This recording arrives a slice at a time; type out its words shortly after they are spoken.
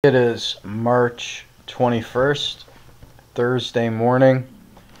It is March 21st, Thursday morning.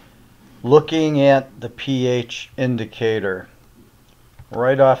 Looking at the pH indicator.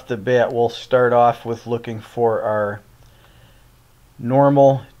 Right off the bat, we'll start off with looking for our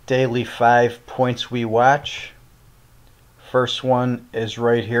normal daily 5 points we watch. First one is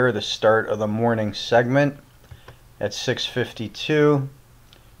right here, the start of the morning segment at 6:52. You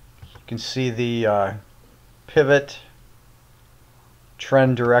can see the pivot,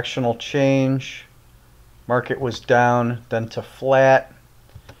 trend directional change. Market was down, then to flat.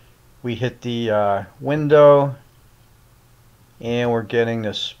 We hit the window, and we're getting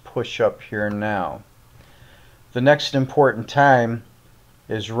this push up here now. The next important time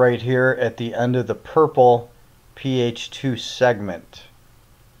is right here at the end of the purple pH2 segment.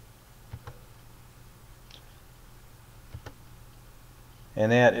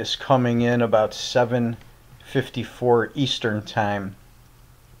 And that is coming in about 7:54 Eastern time.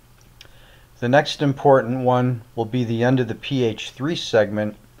 The next important one will be the end of the pH3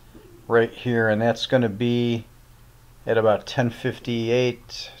 segment right here, and that's going to be at about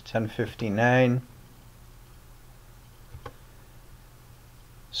 10:58, 10:59.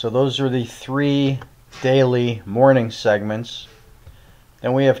 So those are the 3 daily morning segments.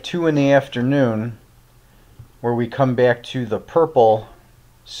 Then we have 2 in the afternoon where we come back to the purple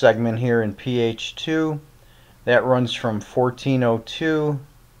segment here in pH2. That runs from 14:02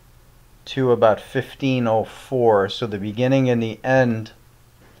 to about 15:04. So the beginning and the end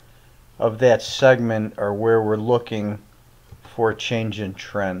of that segment are where we're looking for a change in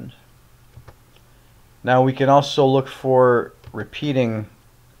trend. Now we can also look for repeating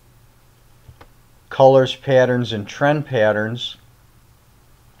colors, patterns, and trend patterns.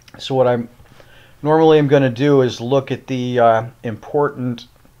 So what I'm normally going to do is look at the important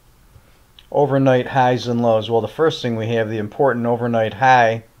overnight highs and lows. Well, the first thing we have, the important overnight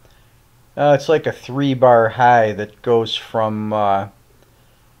high. It's like a 3-bar high that goes from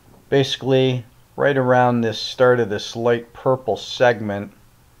basically right around this start of this light purple segment,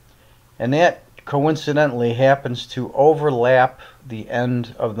 and that coincidentally happens to overlap the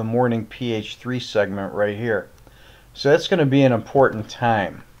end of the morning pH3 segment right here. So that's going to be an important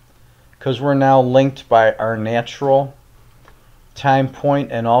time because we're now linked by our natural time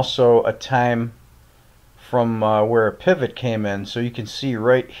point and also a time from where a pivot came in. So you can see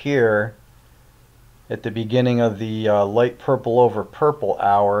right here at the beginning of the light purple over purple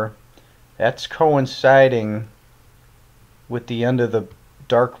hour, that's coinciding with the end of the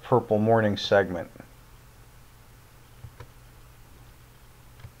dark purple morning segment.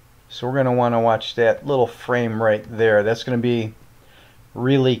 So we're going to want to watch that little frame right there. That's going to be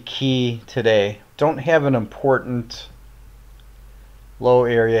really key today. Don't have an important low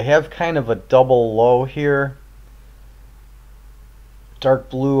area. Have kind of a double low here. Dark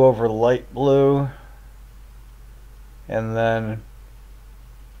blue over light blue. And then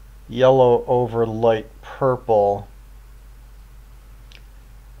yellow over light purple.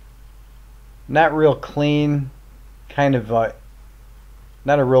 Not real clean, kind of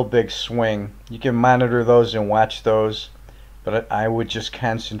not a real big swing. You can monitor those and watch those, but I would just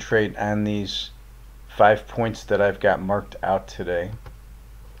concentrate on these 5 points that I've got marked out today.